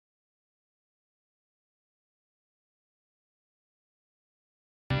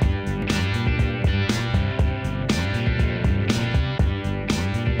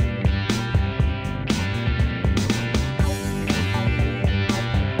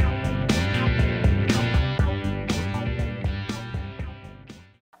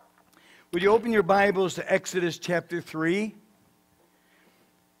Would you open your Bibles to Exodus chapter 3?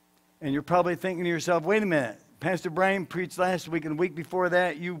 And you're probably thinking to yourself, wait a minute, Pastor Brian preached last week, and the week before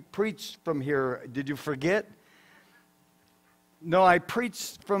that you preached from here. Did you forget? No, I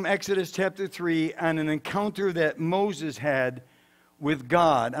preached from Exodus chapter 3 on an encounter that Moses had with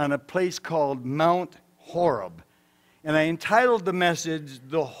God on a place called Mount Horeb. And I entitled the message,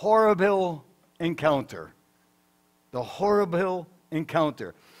 The Horrible Encounter. The Horrible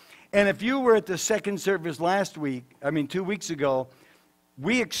Encounter. And if you were at the second service 2 weeks ago,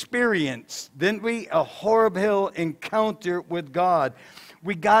 we experienced, didn't we, a horrible encounter with God.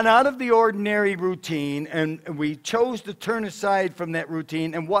 We got out of the ordinary routine, and we chose to turn aside from that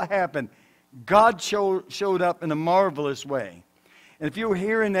routine. And what happened? God showed up in a marvelous way. And if you were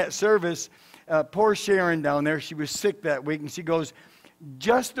here in that service, poor Sharon down there, she was sick that week, and she goes,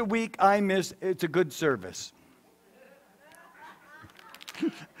 just the week I missed, it's a good service.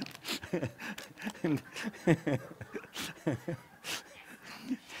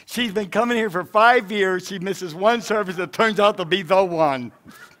 She's been coming here for 5 years. She misses one service that turns out to be the one.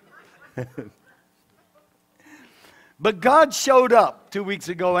 But God showed up 2 weeks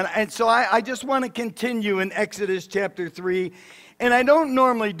ago, and so I just want to continue in Exodus chapter 3. And I don't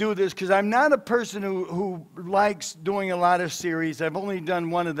normally do this because I'm not a person who likes doing a lot of series. I've only done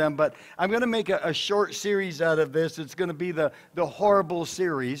one of them, but I'm going to make a short series out of this. It's going to be the horrible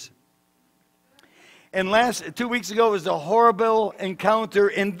series. And 2 weeks ago was the horrible encounter.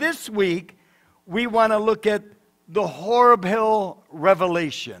 And this week, we want to look at the horrible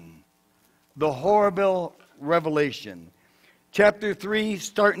revelation. The horrible revelation. Chapter 3,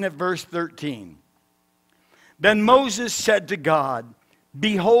 starting at verse 13. Then Moses said to God,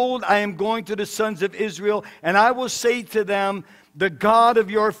 behold, I am going to the sons of Israel, and I will say to them, the God of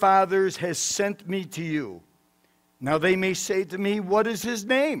your fathers has sent me to you. Now they may say to me, what is his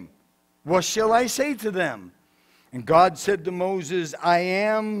name? What shall I say to them? And God said to Moses, I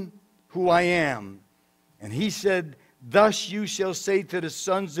am who I am. And he said, thus you shall say to the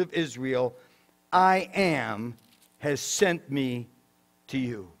sons of Israel, I am has sent me to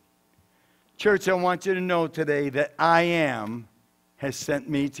you. Church, I want you to know today that I am has sent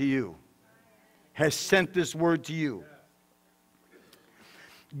me to you. Has sent this word to you.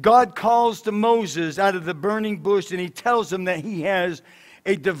 God calls to Moses out of the burning bush, and he tells him that he has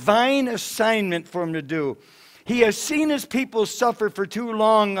a divine assignment for him to do. He has seen his people suffer for too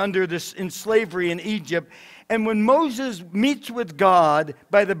long under this in slavery in Egypt. And when Moses meets with God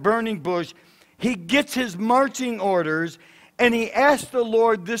by the burning bush, he gets his marching orders, and he asked the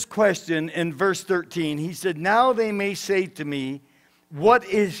Lord this question in verse 13. He said, now they may say to me, what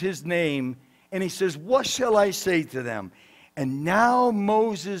is his name? And he says, what shall I say to them? And now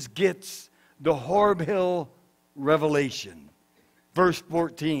Moses gets the horrible revelation. Verse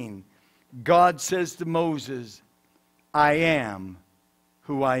 14, God says to Moses, I am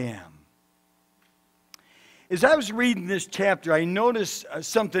who I am. As I was reading this chapter, I noticed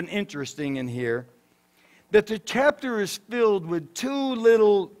something interesting in here. That the chapter is filled with two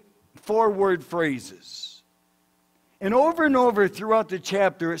little four-word phrases. And over throughout the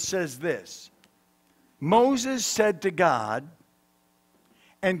chapter it says this. Moses said to God,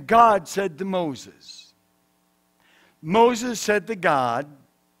 and God said to Moses. Moses said to God,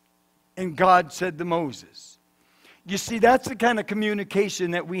 and God said to Moses. You see, that's the kind of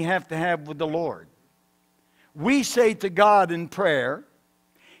communication that we have to have with the Lord. We say to God in prayer,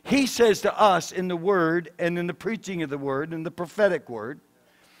 he says to us in the Word and in the preaching of the Word and the prophetic Word.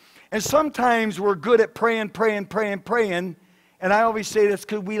 And sometimes we're good at praying, and I always say that's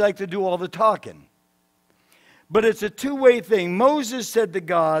because we like to do all the talking. But it's a two-way thing. Moses said to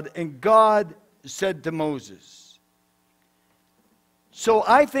God, and God said to Moses. So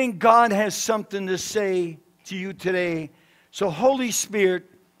I think God has something to say to you today. So Holy Spirit,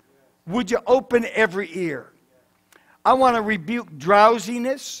 would you open every ear? I want to rebuke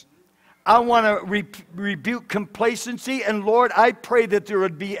drowsiness. I want to rebuke complacency. And Lord, I pray that there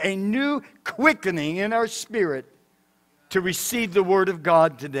would be a new quickening in our spirit to receive the word of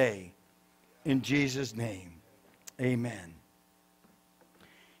God today. In Jesus' name, amen.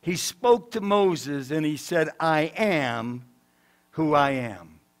 He spoke to Moses and he said, I am who I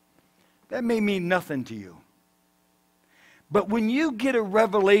am. That may mean nothing to you. But when you get a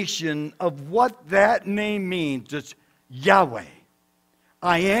revelation of what that name means, it's Yahweh.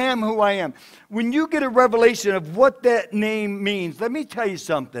 I am who I am. When you get a revelation of what that name means, let me tell you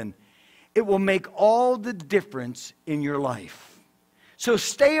something. It will make all the difference in your life. So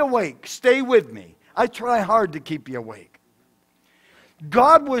stay awake. Stay with me. I try hard to keep you awake.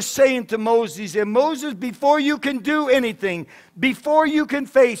 God was saying to Moses, and Moses, before you can do anything, before you can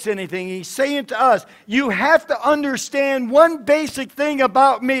face anything, he's saying to us, you have to understand one basic thing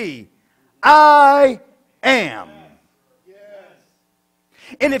about me. I am.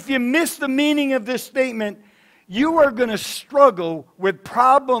 And if you miss the meaning of this statement, you are going to struggle with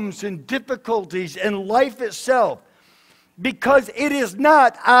problems and difficulties in life itself, because it is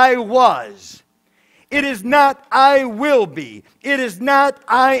not I was. It is not I will be. It is not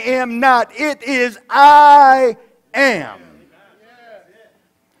I am not. It is I am.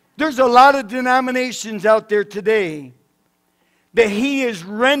 There's a lot of denominations out there today that he is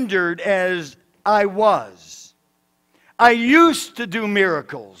rendered as I was. I used to do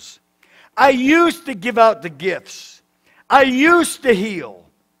miracles. I used to give out the gifts. I used to heal.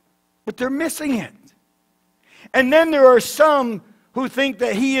 But they're missing it. And then there are some who think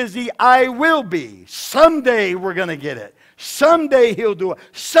that he is the I will be. Someday we're going to get it. Someday he'll do it.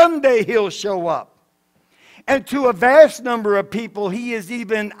 Someday he'll show up. And to a vast number of people, he is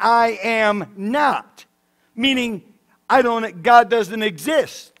even I am not. Meaning, God doesn't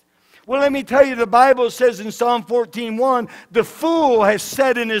exist. Well, let me tell you, the Bible says in Psalm 14:1, the fool has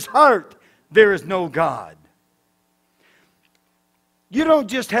said in his heart, there is no God. You don't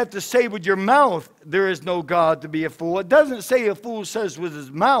just have to say with your mouth, there is no God, to be a fool. It doesn't say a fool says with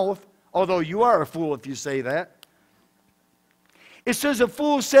his mouth, although you are a fool if you say that. It says a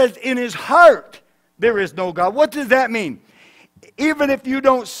fool says in his heart, there is no God. What does that mean? Even if you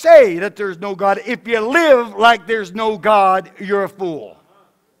don't say that there's no God, if you live like there's no God, you're a fool.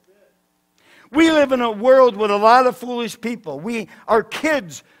 We live in a world with a lot of foolish people. Our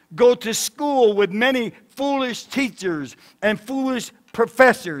kids go to school with many foolish teachers and foolish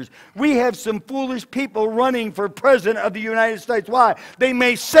professors. We have some foolish people running for president of the United States. Why? They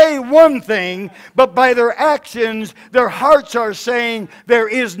may say one thing, but by their actions, their hearts are saying there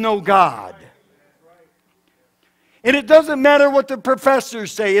is no God. And it doesn't matter what the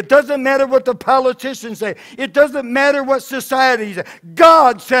professors say. It doesn't matter what the politicians say. It doesn't matter what society says.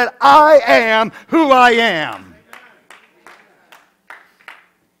 God said, I am who I am.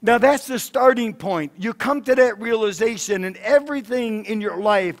 Now that's the starting point. You come to that realization and everything in your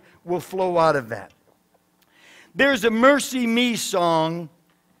life will flow out of that. There's a Mercy Me song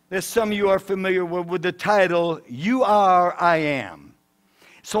that some of you are familiar with the title, You Are, I Am.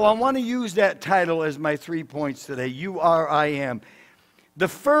 So I want to use that title as my 3 points today. You are, I am. The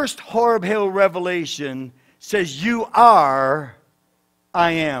first Horeb Hill revelation says, you are,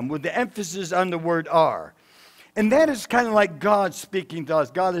 I am, with the emphasis on the word are. And that is kind of like God speaking to us.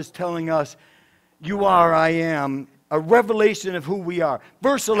 God is telling us, you are, I am, a revelation of who we are.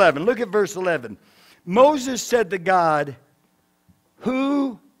 Verse 11, look at verse 11. Moses said to God,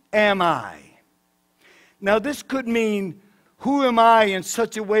 who am I? Now this could mean, who am I, in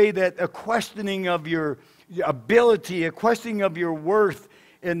such a way that a questioning of your ability, a questioning of your worth,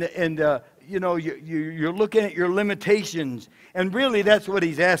 and you're looking at your limitations. And really that's what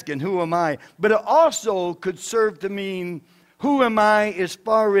he's asking, who am I? But it also could serve to mean, who am I, as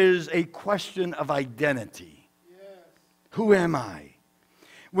far as a question of identity. Yes. Who am I?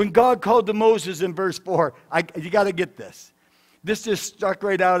 When God called to Moses in verse 4, you got to get this. This just struck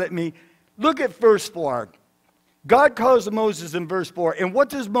right out at me. Look at verse 4. God calls to Moses in verse 4. And what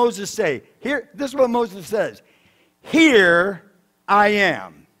does Moses say? Here, this is what Moses says. Here I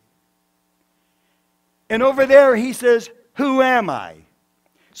am. And over there he says, who am I?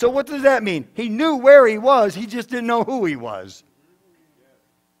 So what does that mean? He knew where he was. He just didn't know who he was.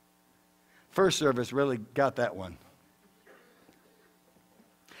 First service really got that one.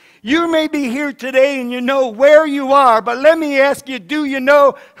 You may be here today and you know where you are, but let me ask you, do you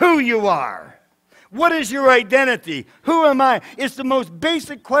know who you are? What is your identity? Who am I? It's the most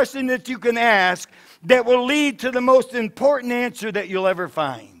basic question that you can ask that will lead to the most important answer that you'll ever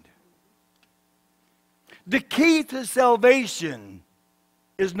find. The key to salvation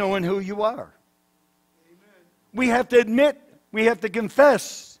is knowing who you are. Amen. We have to admit, we have to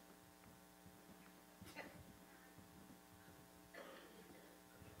confess.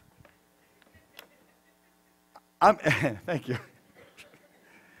 Thank you.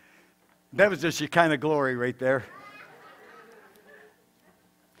 That was just your kind of glory right there.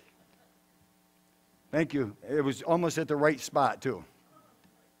 Thank you. It was almost at the right spot, too.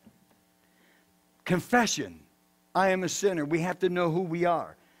 Confession. I am a sinner. We have to know who we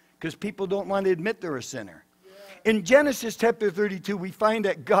are, because people don't want to admit they're a sinner. Yeah. In Genesis chapter 32, we find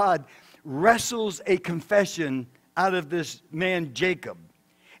that God wrestles a confession out of this man Jacob.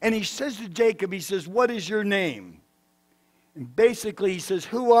 And he says to Jacob, he says, what is your name? And basically he says,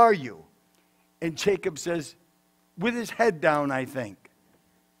 who are you? And Jacob says, with his head down, I think,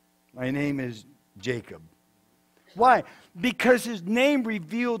 My name is Jacob. Why? Because his name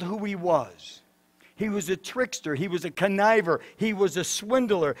revealed who he was. He was a trickster. He was a conniver. He was a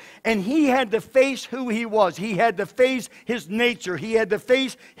swindler. And he had to face who he was. He had to face his nature. He had to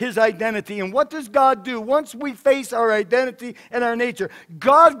face his identity. And what does God do? Once we face our identity and our nature,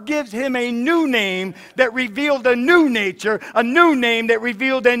 God gives him a new name that revealed a new nature, a new name that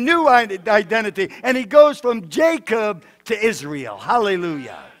revealed a new identity. And he goes from Jacob to Israel.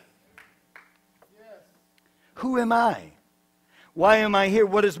 Hallelujah. Who am I? Why am I here?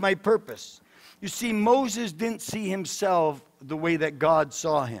 What is my purpose? You see, Moses didn't see himself the way that God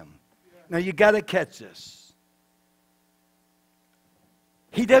saw him. Now, you got to catch this.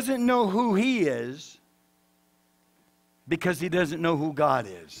 He doesn't know who he is because he doesn't know who God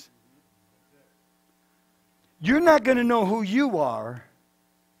is. You're not going to know who you are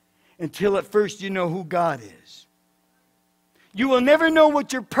until at first you know who God is. You will never know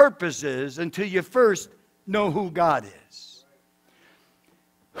what your purpose is until you first know who God is.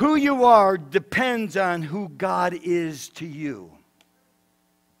 Who you are depends on who God is to you.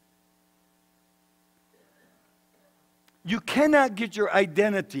 You cannot get your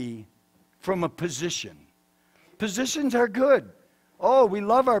identity from a position. Positions are good. Oh, we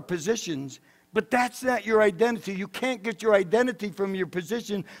love our positions, but that's not your identity. You can't get your identity from your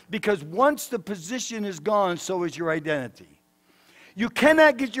position because once the position is gone, so is your identity. You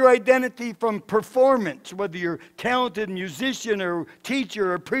cannot get your identity from performance, whether you're a talented musician or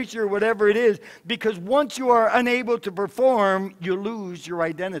teacher or preacher or whatever it is, because once you are unable to perform, you lose your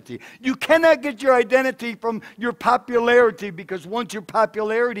identity. You cannot get your identity from your popularity, because once your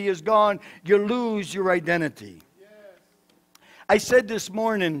popularity is gone, you lose your identity. Yes. I said this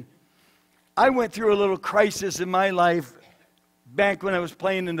morning, I went through a little crisis in my life back when I was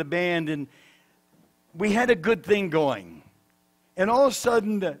playing in the band, and we had a good thing going. And all of a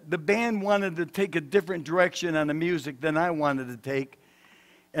sudden, the band wanted to take a different direction on the music than I wanted to take.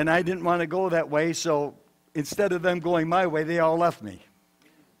 And I didn't want to go that way, so instead of them going my way, they all left me.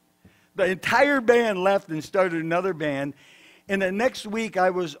 The entire band left and started another band. And the next week, I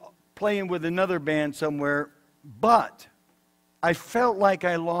was playing with another band somewhere, but I felt like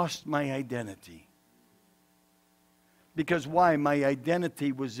I lost my identity. Because why? My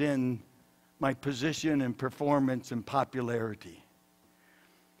identity was in my position and performance and popularity.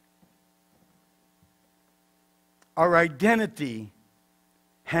 Our identity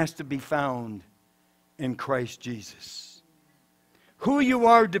has to be found in Christ Jesus. Who you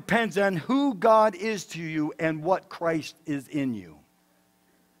are depends on who God is to you and what Christ is in you.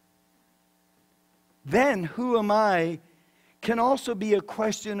 Then, who am I can also be a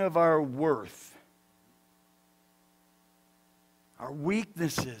question of our worth, our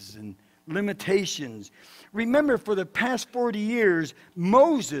weaknesses and limitations. Remember, for the past 40 years,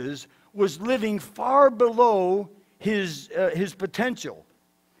 Moses was living far below his potential.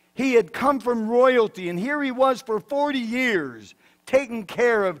 He had come from royalty, and here he was for 40 years taking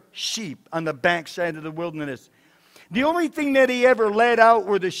care of sheep on the backside of the wilderness. The only thing that he ever led out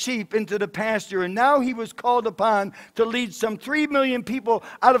were the sheep into the pasture, and now he was called upon to lead some 3 million people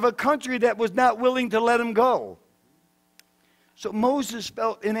out of a country that was not willing to let him go. So Moses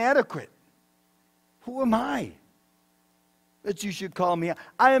felt inadequate. Who am I that you should call me?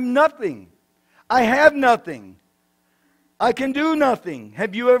 I am nothing. I have nothing. I can do nothing.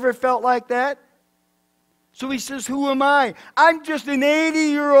 Have you ever felt like that? So he says, who am I? I'm just an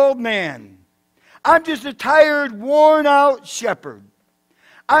 80-year-old man. I'm just a tired, worn-out shepherd.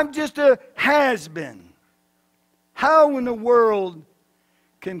 I'm just a has-been. How in the world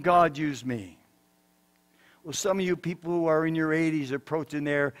can God use me? Well, some of you people who are in your 80s approaching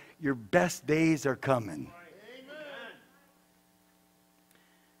there, your best days are coming. Amen.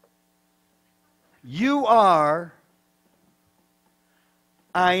 You are,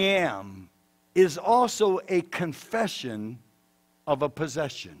 I am, is also a confession of a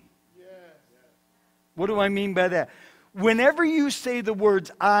possession. Yes. What do I mean by that? Whenever you say the words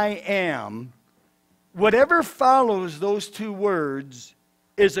I am, whatever follows those two words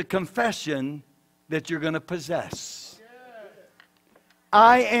is a confession that you're going to possess. Yes.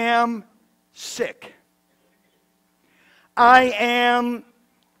 I am sick. I am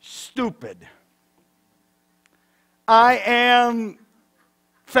stupid. I am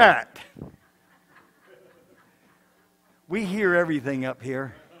fat. We hear everything up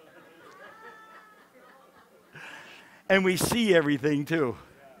here. And we see everything too.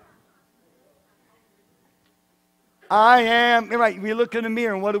 I am, right, we look in the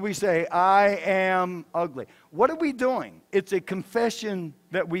mirror and what do we say? I am ugly. What are we doing? It's a confession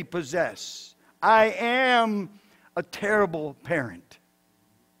that we possess. I am a terrible parent.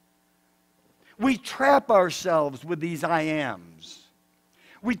 We trap ourselves with these I ams.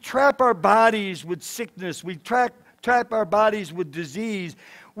 We trap our bodies with sickness. We trap our bodies with disease.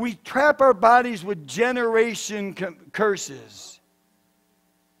 We trap our bodies with generation curses.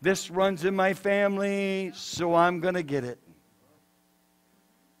 This runs in my family, so I'm going to get it.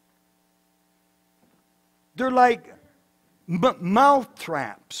 They're like mouth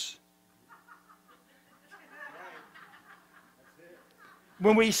traps.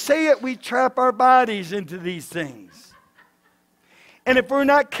 When we say it, we trap our bodies into these things. And if we're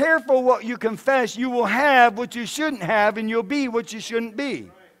not careful what you confess, you will have what you shouldn't have, and you'll be what you shouldn't be.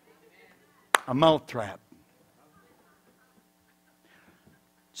 A mouth trap.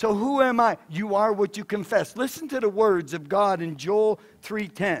 So who am I? You are what you confess. Listen to the words of God in Joel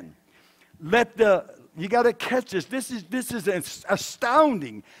 3:10. You got to catch this. This is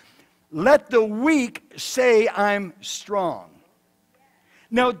astounding. Let the weak say I'm strong.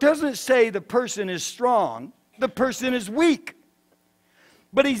 Now, it doesn't say the person is strong. The person is weak.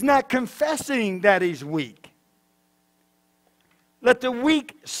 But he's not confessing that he's weak. Let the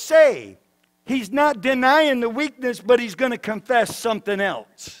weak say. He's not denying the weakness, but he's going to confess something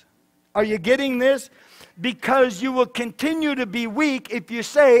else. Are you getting this? Because you will continue to be weak if you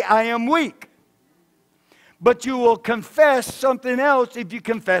say, I am weak. But you will confess something else if you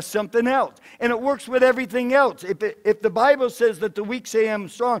confess something else. And it works with everything else. If the Bible says that the weak say I'm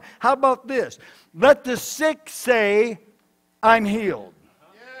strong, how about this? Let the sick say I'm healed.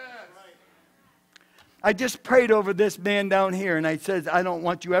 I just prayed over this man down here, and I said, I don't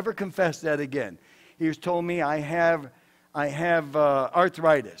want you ever confess that again. He was told me I have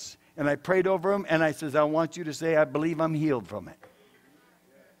arthritis. And I prayed over him, and I says, I want you to say, I believe I'm healed from it.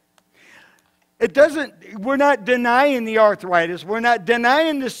 We're not denying the arthritis. We're not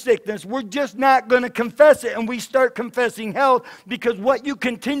denying the sickness. We're just not going to confess it. And we start confessing health because what you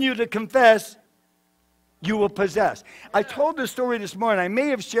continue to confess, you will possess. I told this story this morning. I may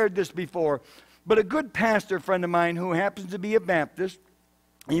have shared this before, but a good pastor friend of mine who happens to be a Baptist,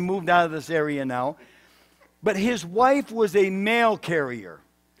 he moved out of this area now, but his wife was a mail carrier,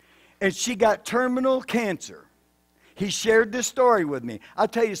 and she got terminal cancer. He shared this story with me. I'll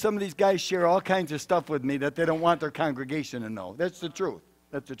tell you, some of these guys share all kinds of stuff with me that they don't want their congregation to know. That's the truth.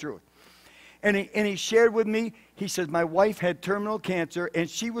 That's the truth. And he shared with me, he says, my wife had terminal cancer, and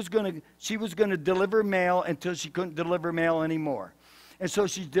she was going to deliver mail until she couldn't deliver mail anymore. And so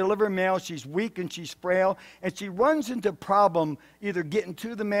she's delivering mail, she's weak and she's frail, and she runs into a problem either getting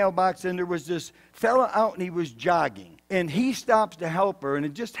to the mailbox, and there was this fella out and he was jogging. And he stops to help her, and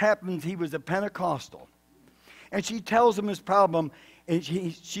it just happens he was a Pentecostal. And she tells him his problem, and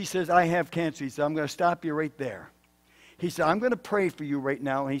she says, I have cancer. He said, I'm going to stop you right there. He said, I'm going to pray for you right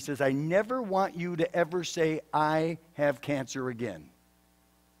now. And he says, I never want you to ever say, I have cancer again.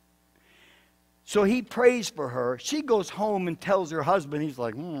 So he prays for her. She goes home and tells her husband. He's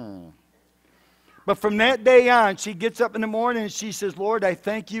like, But from that day on, she gets up in the morning and she says, Lord, I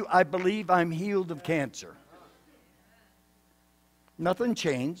thank you. I believe I'm healed of cancer. Nothing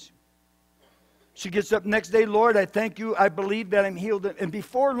changed. She gets up next day, Lord, I thank you. I believe that I'm healed. And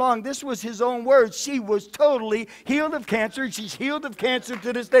before long, this was his own words. She was totally healed of cancer. She's healed of cancer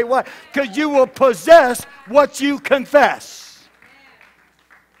to this day. Why? Because you will possess what you confess.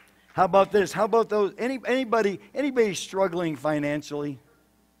 How about this? How about those? Anybody struggling financially?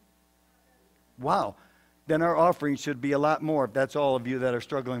 Wow. Then our offering should be a lot more if that's all of you that are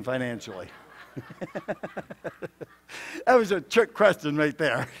struggling financially. That was a trick question right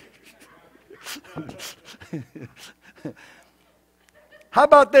there. How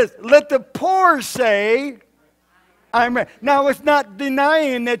about this? Let the poor say, I'm rich. Now, it's not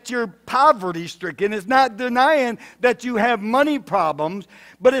denying that you're poverty-stricken. It's not denying that you have money problems.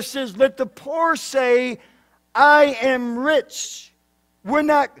 But it says, let the poor say, I am rich. We're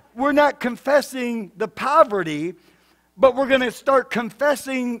not confessing the poverty, but we're going to start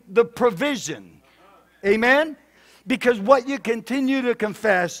confessing the provision. Amen? Because what you continue to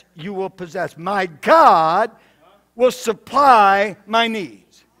confess, you will possess. My God will supply my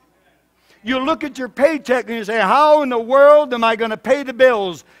needs. You look at your paycheck and you say, how in the world am I going to pay the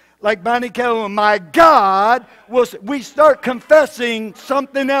bills? Like Bonnie Calhoun, my God will. We start confessing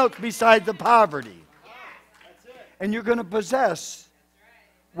something else besides the poverty. And you're going to possess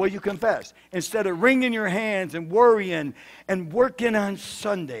what you confess. Instead of wringing your hands and worrying and working on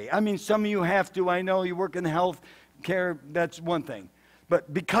Sunday. I mean, some of you have to. I know you work in health care, that's one thing.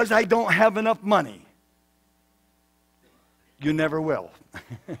 But because I don't have enough money, you never will.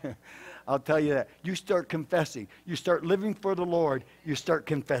 I'll tell you that. You start confessing. You start living for the Lord. You start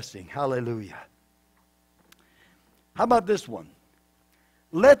confessing. Hallelujah. How about this one?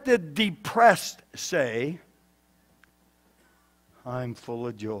 Let the depressed say, I'm full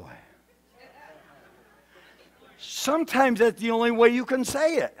of joy. Sometimes that's the only way you can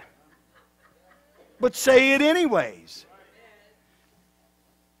say it. But say it anyways.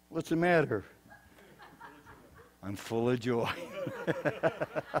 What's the matter? I'm full of joy.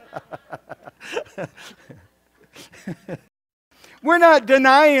 We're not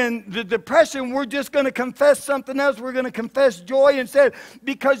denying the depression. We're just going to confess something else. We're going to confess joy instead.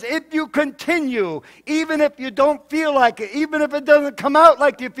 Because if you continue, even if you don't feel like it, even if it doesn't come out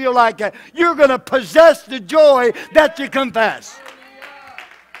like you feel like it, you're going to possess the joy that you confess.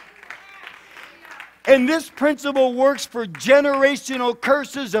 And this principle works for generational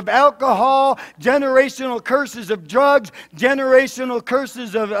curses of alcohol, generational curses of drugs, generational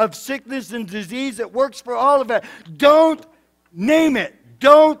curses of sickness and disease. It works for all of it. Don't name it.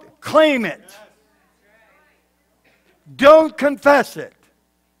 Don't claim it. Don't confess it.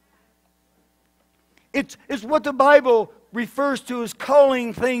 It's what the Bible refers to as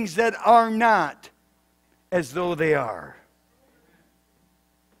calling things that are not as though they are.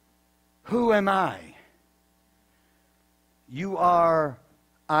 Who am I? You are,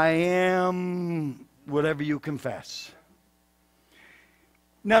 I am, whatever you confess.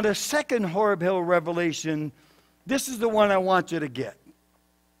 Now the second Horeb Hill revelation, this is the one I want you to get.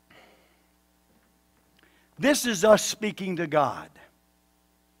 This is us speaking to God.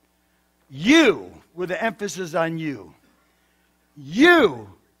 You, with the emphasis on you. You,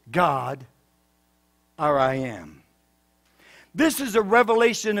 God, are I am. This is a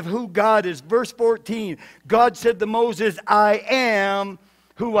revelation of who God is. Verse 14, God said to Moses, I am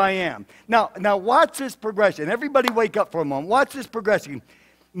who I am. Now watch this progression. Everybody wake up for a moment. Watch this progression.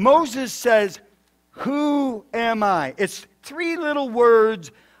 Moses says, who am I? It's three little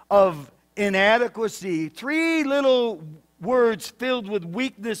words of inadequacy, three little words filled with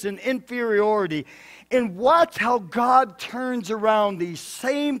weakness and inferiority. And watch how God turns around these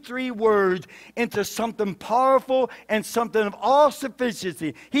same three words into something powerful and something of all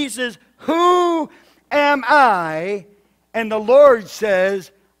sufficiency. He says, who am I? And the Lord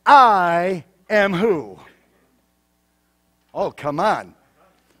says, I am who? Oh, come on.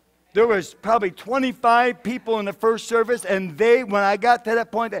 There was probably 25 people in the first service, and when I got to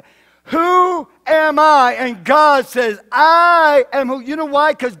that point, who am I? And God says, I am who. You know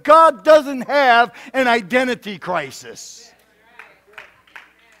why? Because God doesn't have an identity crisis.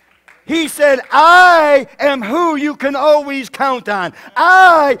 He said, I am who you can always count on.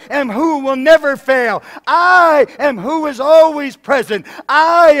 I am who will never fail. I am who is always present.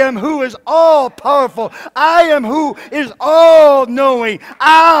 I am who is all powerful. I am who is all knowing.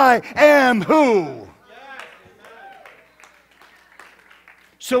 I am who.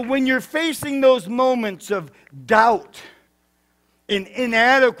 So when you're facing those moments of doubt and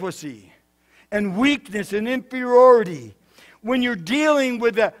inadequacy and weakness and inferiority, when you're dealing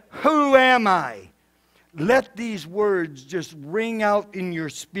with the who am I, let these words just ring out in your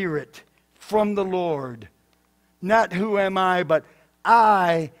spirit from the Lord. Not who am I, but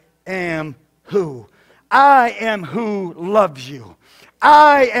I am who. I am who loves you.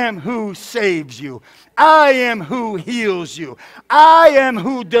 I am who saves you. I am who heals you. I am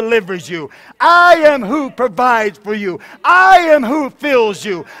who delivers you. I am who provides for you. I am who fills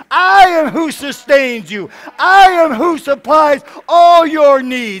you. I am who sustains you. I am who supplies all your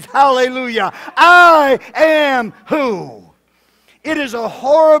needs. Hallelujah. I am who. It is a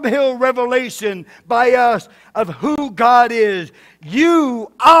Horeb Hill revelation by us of who God is.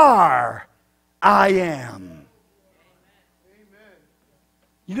 You are I am.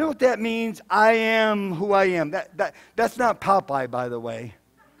 You know what that means? I am who I am. That's not Popeye, by the way.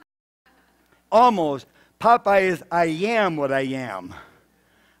 Almost. Popeye is I am what I am.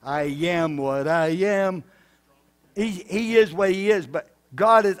 I am what I am. He is what he is, but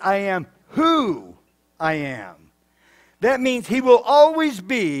God is I am who I am. That means he will always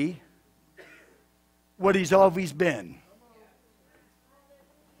be what he's always been.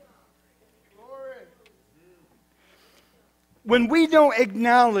 When we don't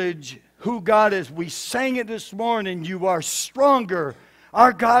acknowledge who God is, we sang it this morning, you are stronger.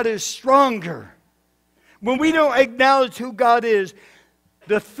 Our God is stronger. When we don't acknowledge who God is,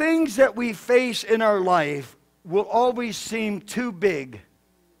 the things that we face in our life will always seem too big,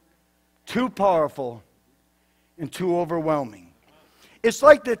 too powerful, and too overwhelming. It's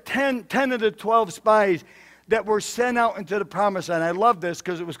like the 10 of the 12 spies. that were sent out into the promised land. I love this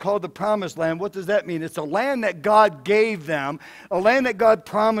because it was called the promised land. What does that mean? It's a land that God gave them, a land that God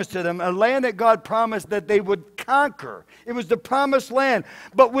promised to them, a land that God promised that they would conquer. It was the promised land.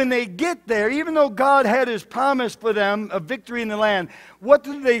 But when they get there, even though God had his promise for them of victory in the land, what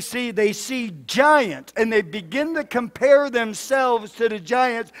do they see? They see giants, and they begin to compare themselves to the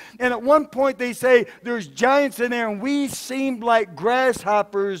giants. And at one point they say, there's giants in there, and we seemed like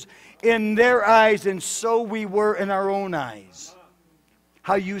grasshoppers in their eyes, and so we were in our own eyes.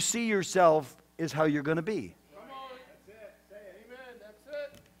 How you see yourself is how you're going to be. Come on. That's it. Say amen.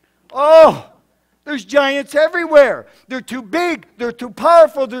 That's it. Oh, there's giants everywhere. They're too big, they're too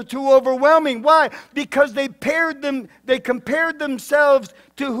powerful, they're too overwhelming. Why? Because they compared themselves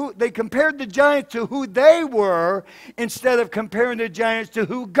to they compared the giants to who they were instead of comparing the giants to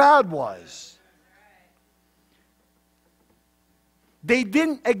who God was. They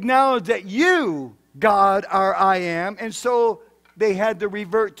didn't acknowledge that you, God, are I am, and so they had to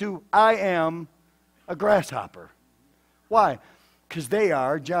revert to I am a grasshopper. Why? Because they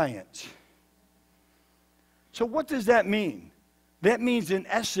are giants. So what does that mean? That means in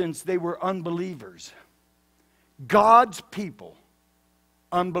essence they were unbelievers. God's people,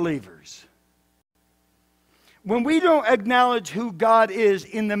 unbelievers. When we don't acknowledge who God is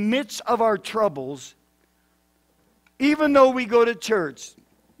in the midst of our troubles, even though we go to church,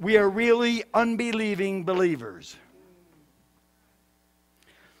 we are really unbelieving believers.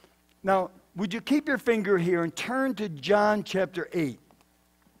 Now, would you keep your finger here and turn to John chapter 8?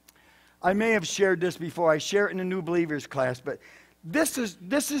 I may have shared this before. I share it in the new believers class, but this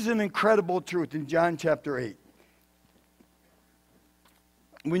is an incredible truth in John chapter 8.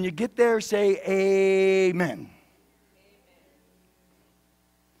 When you get there, say amen.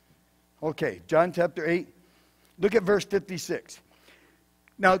 Okay, John chapter 8. Look at verse 56.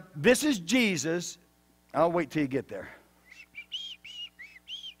 Now, this is Jesus. I'll wait till you get there.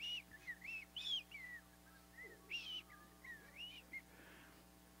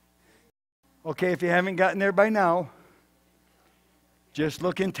 Okay, if you haven't gotten there by now, just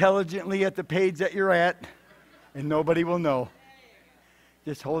look intelligently at the page that you're at, and nobody will know.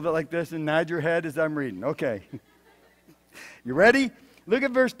 Just hold it like this and nod your head as I'm reading. Okay. You ready? Look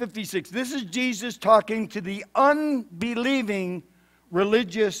at verse 56. This is Jesus talking to the unbelieving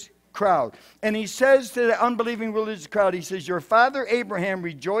religious crowd. And he says to the unbelieving religious crowd, he says, your father Abraham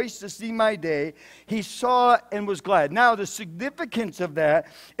rejoiced to see my day. He saw and was glad. Now, the significance of that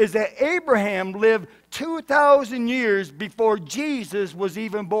is that Abraham lived 2,000 years before Jesus was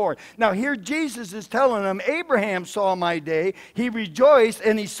even born. Now, here Jesus is telling them, Abraham saw my day. He rejoiced,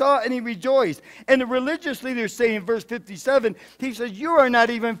 and he saw and he rejoiced. And the religious leaders say in verse 57, he says, you are not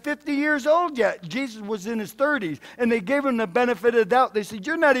even 50 years old yet. Jesus was in his 30s, and they gave him the benefit of the doubt. They said,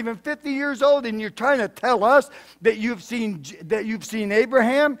 you're not even 50 years old, and you're trying to tell us that you've seen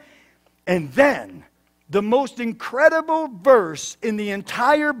Abraham? And then the most incredible verse in the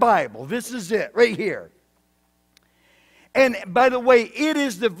entire Bible. This is it right here. And by the way,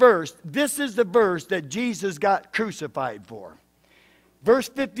 this is the verse that Jesus got crucified for. Verse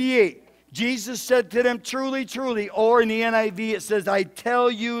 58, Jesus said to them, truly, truly, or in the NIV it says, I tell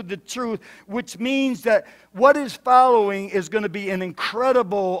you the truth, which means that what is following is going to be an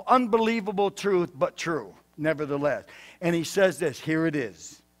incredible, unbelievable truth, but true, nevertheless. And he says this, here it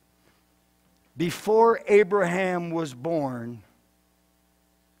is. Before Abraham was born,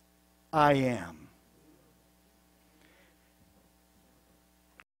 I am.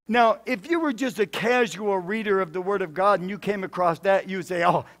 Now, if you were just a casual reader of the Word of God and you came across that, you would say,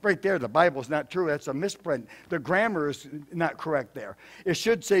 oh, right there, the Bible's not true. That's a misprint. The grammar is not correct there. It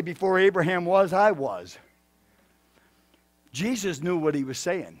should say, before Abraham was, I was. Jesus knew what he was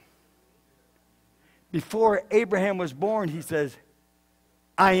saying. Before Abraham was born, he says,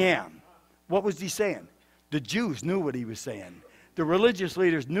 I am. What was he saying? The Jews knew what he was saying. The religious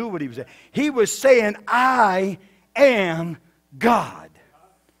leaders knew what he was saying. He was saying, I am God.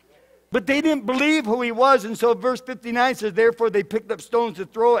 But they didn't believe who he was, and so verse 59 says, therefore they picked up stones to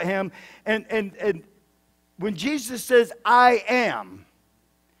throw at him. And when Jesus says, I am,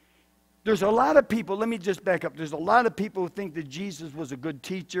 there's a lot of people, let me just back up. There's a lot of people who think that Jesus was a good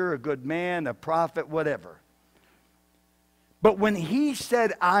teacher, a good man, a prophet, whatever. But when he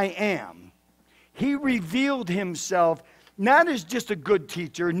said, I am, he revealed himself not as just a good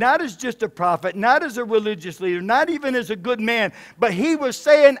teacher, not as just a prophet, not as a religious leader, not even as a good man, but he was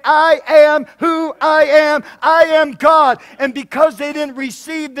saying, I am who I am. I am God. And because they didn't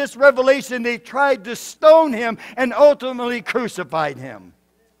receive this revelation, they tried to stone him and ultimately crucified him.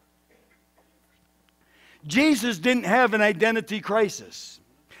 Jesus didn't have an identity crisis.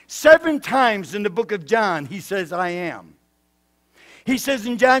 7 times in the book of John, he says, I am. He says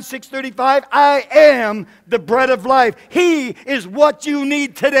in John 6:35, I am the bread of life. He is what you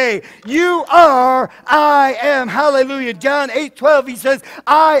need today. You are, I am. Hallelujah. John 8:12, he says,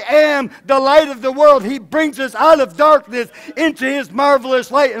 I am the light of the world. He brings us out of darkness into his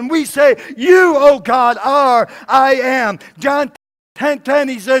marvelous light. And we say, you, oh God, are, I am. John 10:10,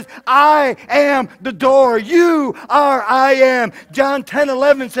 he says, I am the door. You are, I am. John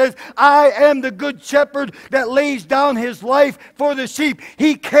 10:11 says, I am the good shepherd that lays down his life for the sheep.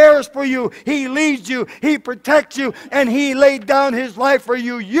 He cares for you. He leads you. He protects you. And he laid down his life for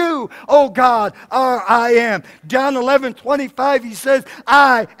you. You, oh God, are, I am. John 11:25, he says,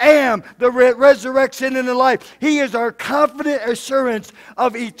 I am the resurrection and the life. He is our confident assurance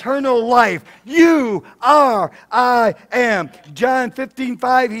of eternal life. You are, I am. John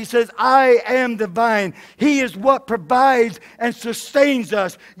 15:5, he says, I am the vine. He is what provides and sustains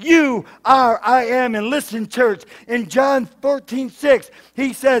us. You are, I am. And listen, church, in John 14:6,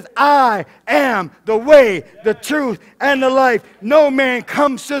 he says, I am the way, the truth, and the life. No man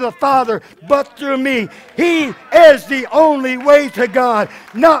comes to the Father but through me. He is the only way to God.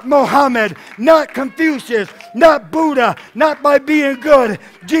 Not Mohammed, not Confucius, not Buddha, not by being good.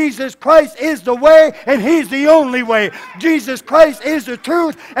 Jesus Christ is the way, and he's the only way. Jesus Christ is the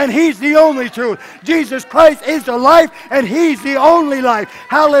truth, and he's the only truth. Jesus Christ is the life, and he's the only life.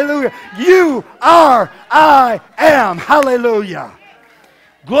 Hallelujah. You are, I am. Hallelujah.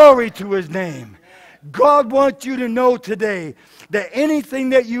 Glory to his name. God wants you to know today that anything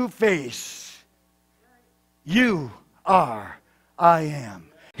that you face, you are, I am.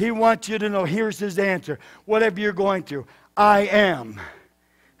 He wants you to know, here's his answer. Whatever you're going through, I am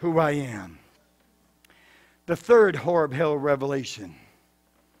who I am. The third Horeb Hill revelation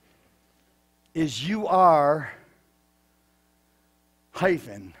is you are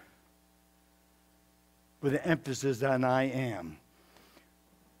hyphen with an emphasis on I am.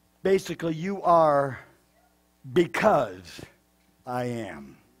 Basically, you are because I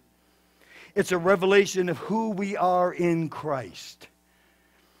am. It's a revelation of who we are in Christ.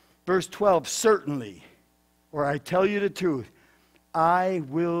 Verse 12, certainly, or I tell you the truth, I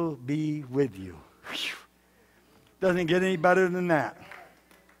will be with you. Whew. Doesn't get any better than that.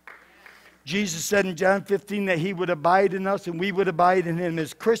 Jesus said in John 15 that he would abide in us and we would abide in him.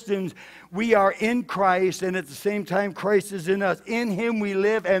 As Christians, we are in Christ, and at the same time, Christ is in us. In him we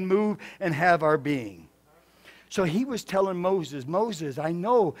live and move and have our being. So he was telling Moses, Moses, I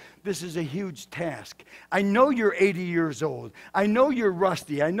know this is a huge task. I know you're 80 years old. I know you're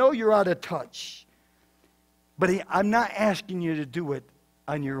rusty. I know you're out of touch. But I'm not asking you to do it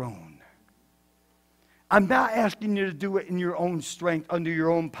on your own. I'm not asking you to do it in your own strength, under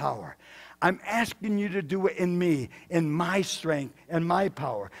your own power. I'm asking you to do it in me, in my strength and my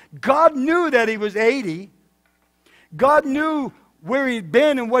power. God knew that he was 80. God knew where he'd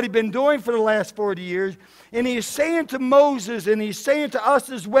been and what he'd been doing for the last 40 years. And he's saying to Moses, and he's saying to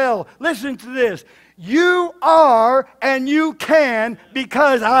us as well, listen to this. You are and you can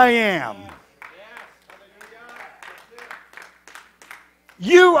because I am.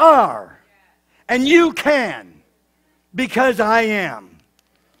 You are and you can because I am.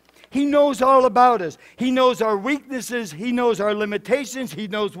 He knows all about us. He knows our weaknesses. He knows our limitations. He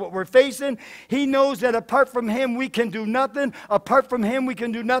knows what we're facing. He knows that apart from him, we can do nothing. Apart from him, we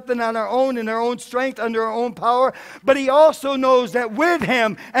can do nothing on our own, in our own strength, under our own power. But he also knows that with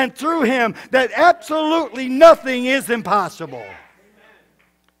him and through him, that absolutely nothing is impossible.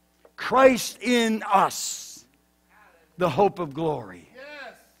 Christ in us, the hope of glory.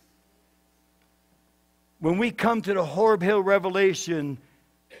 When we come to the Horeb Hill revelation,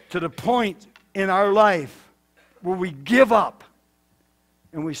 to the point in our life where we give up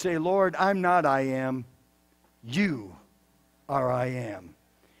and we say, Lord, I'm not I am. You are I am.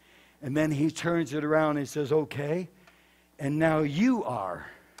 And then he turns it around and says, okay, and now you are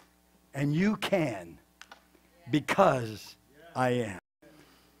and you can because I am.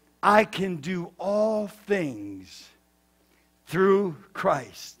 I can do all things through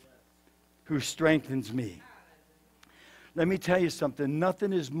Christ who strengthens me. Let me tell you something.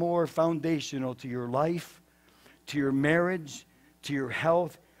 Nothing is more foundational to your life, to your marriage, to your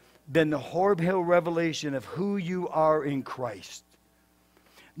health, than the Horeb Hill revelation of who you are in Christ.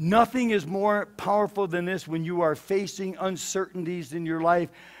 Nothing is more powerful than this when you are facing uncertainties in your life,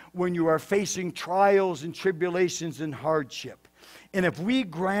 when you are facing trials and tribulations and hardship. And if we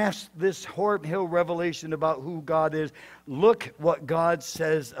grasp this Horeb Hill revelation about who God is, look what God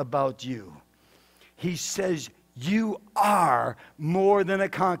says about you. He says, you are more than a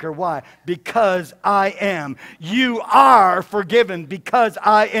conqueror. Why? Because I am. You are forgiven because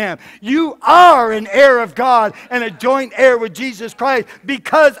I am. You are an heir of God and a joint heir with Jesus Christ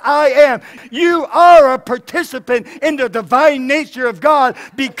because I am. You are a participant in the divine nature of God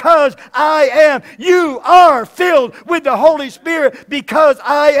because I am. You are filled with the Holy Spirit because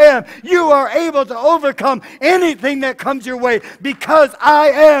I am. You are able to overcome anything that comes your way because I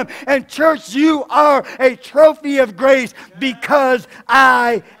am. And church, you are a trophy of grace because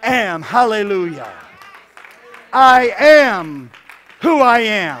I am. Hallelujah. I am who I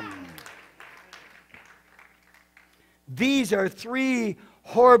am. These are 3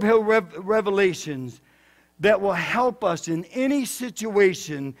 Horeb Hill revelations that will help us in any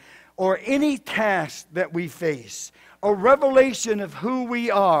situation or any task that we face. A revelation of who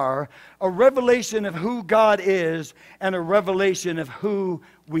we are, a revelation of who God is, and a revelation of who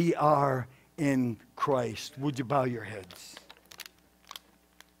we are in Christ. Would you bow your heads?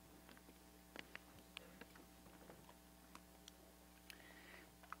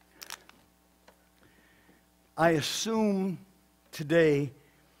 I assume today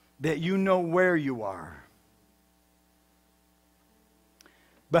that you know where you are.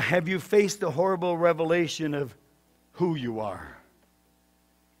 But have you faced the horrible revelation of who you are?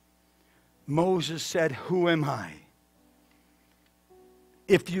 Moses said, "Who am I?"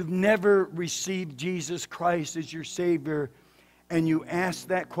 If you've never received Jesus Christ as your Savior and you ask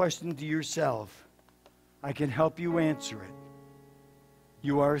that question to yourself, I can help you answer it.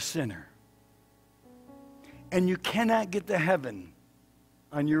 You are a sinner. And you cannot get to heaven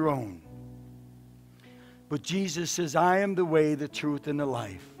on your own. But Jesus says, "I am the way, the truth, and the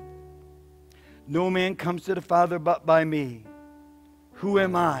life. No man comes to the Father but by me." Who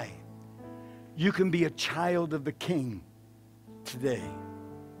am I? You can be a child of the King today.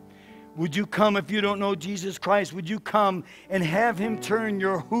 Would you come, if you don't know Jesus Christ, would you come and have Him turn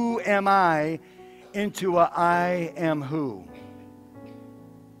your "who am I" into a "I am who"?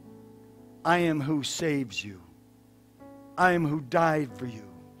 I am who saves you. I am who died for you.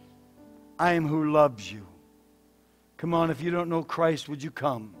 I am who loves you. Come on, if you don't know Christ, would you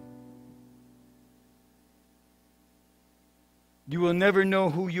come? You will never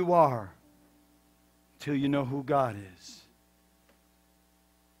know who you are till you know who God is.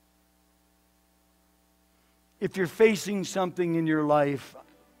 If you're facing something in your life,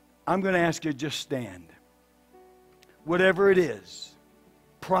 I'm going to ask you to just stand. Whatever it is,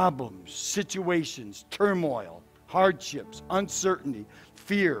 problems, situations, turmoil, hardships, uncertainty,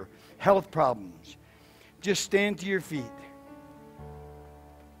 fear, health problems, just stand to your feet.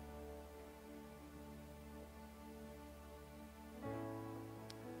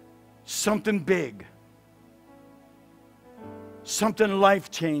 Something big, something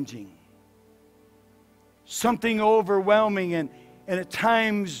life-changing, something overwhelming, and at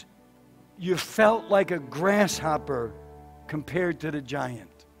times you felt like a grasshopper compared to the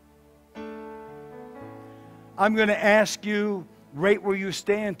giant. I'm going to ask you right where you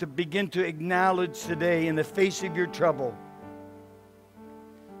stand to begin to acknowledge today, in the face of your trouble,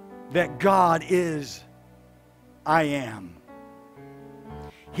 that God is I am.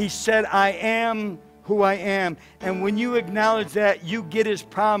 He said, "I am who I am." And when you acknowledge that, you get His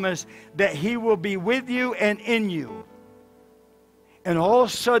promise that He will be with you and in you. And all of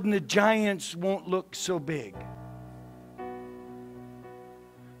a sudden, the giants won't look so big.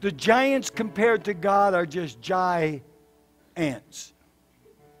 The giants compared to God are just ants.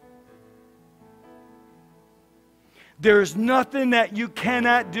 There's nothing that you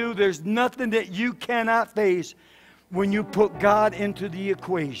cannot do. There's nothing that you cannot face when you put God into the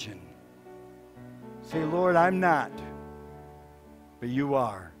equation. Say, "Lord, I'm not, but you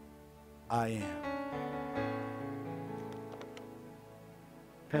are. I am."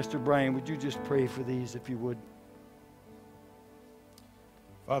 Pastor Brian, would you just pray for these, if you would?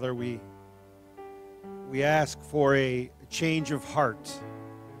 Father, we ask for a change of heart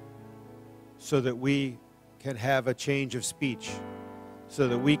so that we can have a change of speech, so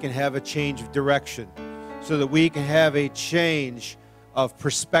that we can have a change of direction, so that we can have a change of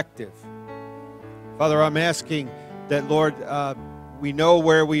perspective. Father, I'm asking that, Lord, we know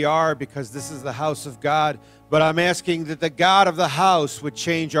where we are because this is the house of God, but I'm asking that the God of the house would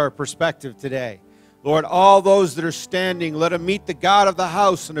change our perspective today. Lord, all those that are standing, let them meet the God of the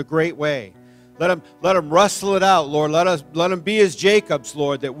house in a great way. Let them wrestle it out, Lord. Let them be as Jacob's,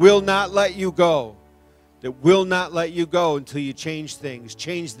 Lord, that will not let you go. That will not let you go until you change things.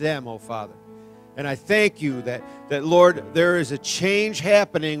 Change them, oh Father. And I thank you that Lord, there is a change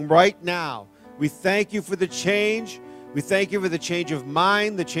happening right now. We thank you for the change. We thank you for the change of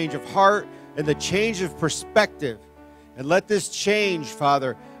mind, the change of heart, and the change of perspective. And let this change,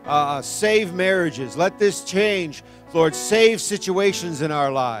 Father, save marriages. Let this change, Lord, save situations in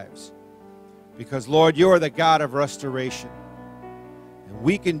our lives. Because, Lord, you are the God of restoration. And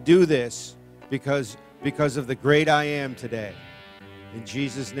we can do this because of the great I am today. In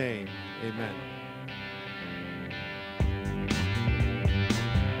Jesus' name, amen.